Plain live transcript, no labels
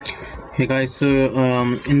Hey guys, so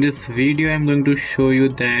in this video I'm going to show you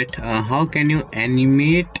that how can you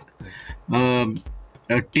animate uh,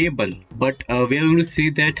 a table, but we are going to see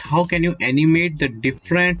that how can you animate the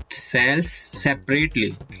different cells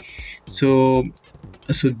separately. So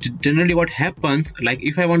generally what happens, like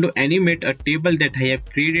if I want to animate a table that I have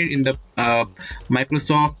created in the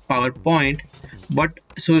Microsoft PowerPoint, but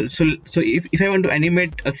if I want to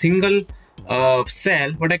animate a single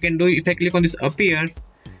cell, what I can do, if I click on this appear,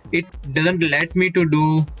 it doesn't let me to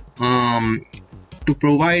do to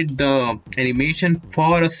provide the animation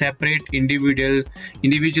for a separate individual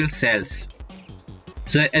cells.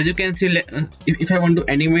 So as you can see, if I want to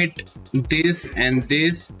animate this and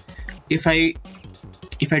this, if I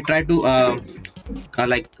try to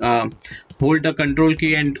like hold the control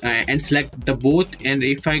key and select the both, and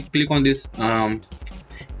if I click on this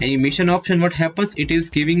animation option, what happens, it is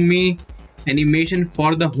giving me animation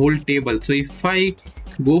for the whole table. So if I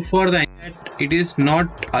go for the, it is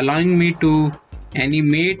not allowing me to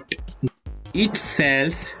animate each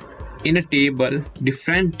cells in a table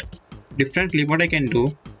differently. What I can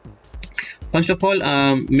do, first of all,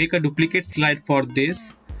 make a duplicate slide for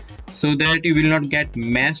this so that you will not get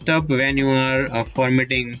messed up when you are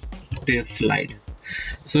formatting this slide.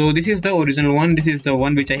 So this is the original one, this is the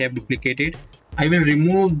one which I have duplicated. I will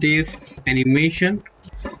remove this animation.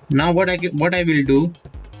 Now what I will do,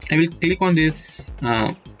 I will click on this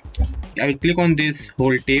I will click on this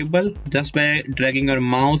whole table just by dragging our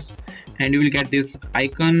mouse, and you will get this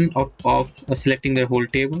icon of selecting the whole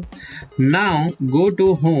table. Now go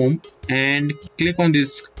to home and click on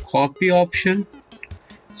this copy option.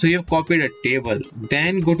 So you have copied a table,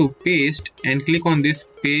 then go to paste and click on this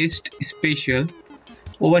paste spatial.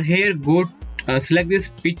 Over here, go select this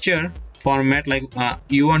picture format, like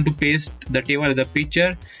you want to paste the table as a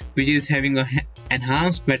picture which is having a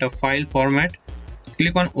enhanced meta file format.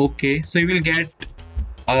 Click on OK. So you will get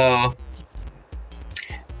a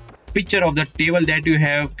picture of the table that you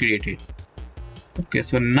have created. Okay,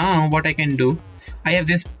 so now what I can do, I have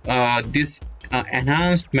this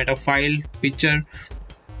enhanced meta file picture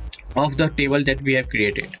of the table that we have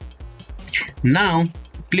created. Now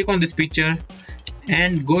click on this picture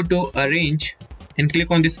and go to arrange and click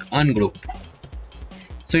on this ungroup.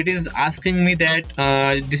 So it is asking me that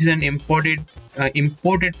this is an imported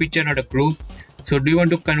picture, not a group. So do you want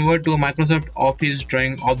to convert to a Microsoft Office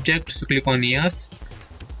drawing object? So click on yes,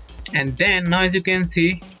 and then now as you can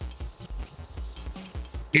see,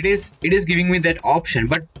 it is giving me that option.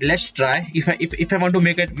 But let's try, if I want to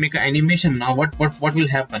make an animation now, what will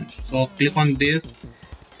happen. So click on this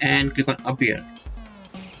and click on appear.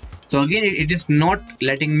 So again, it is not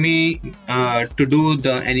letting me to do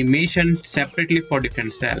the animation separately for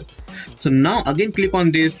different cell. So now again click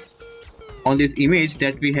on this image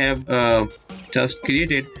that we have just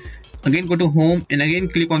created. Again go to home and again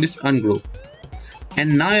click on this ungroup.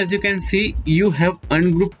 And now as you can see, you have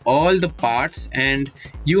ungrouped all the parts and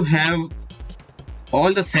you have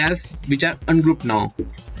all the cells which are ungrouped now.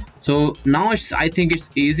 So now I think it's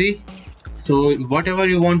easy. So whatever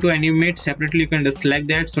you want to animate separately, you can just select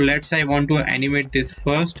that. So let's say I want to animate this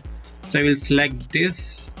first. So I will select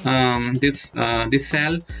this this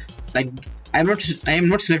cell. Like I am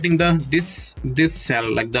not selecting this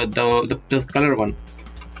cell, like the color one.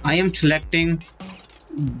 I am selecting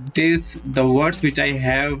the words which I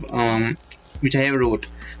have wrote,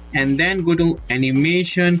 and then go to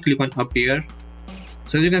animation, click on appear.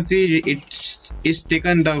 So as you can see, it's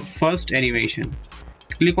taken the first animation.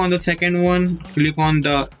 Click on the second one, click on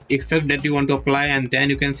the effect that you want to apply, and then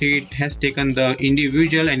you can see it has taken the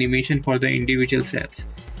individual animation for the individual cells.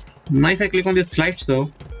 Now if I click on this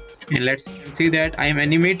slideshow, and let's see that I am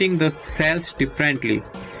animating the cells differently.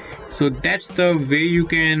 So that's the way you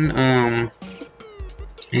can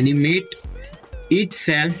animate each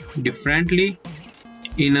cell differently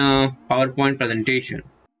in a PowerPoint presentation.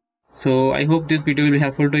 So I hope this video will be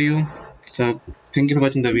helpful to you. So thank you for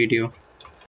watching the video.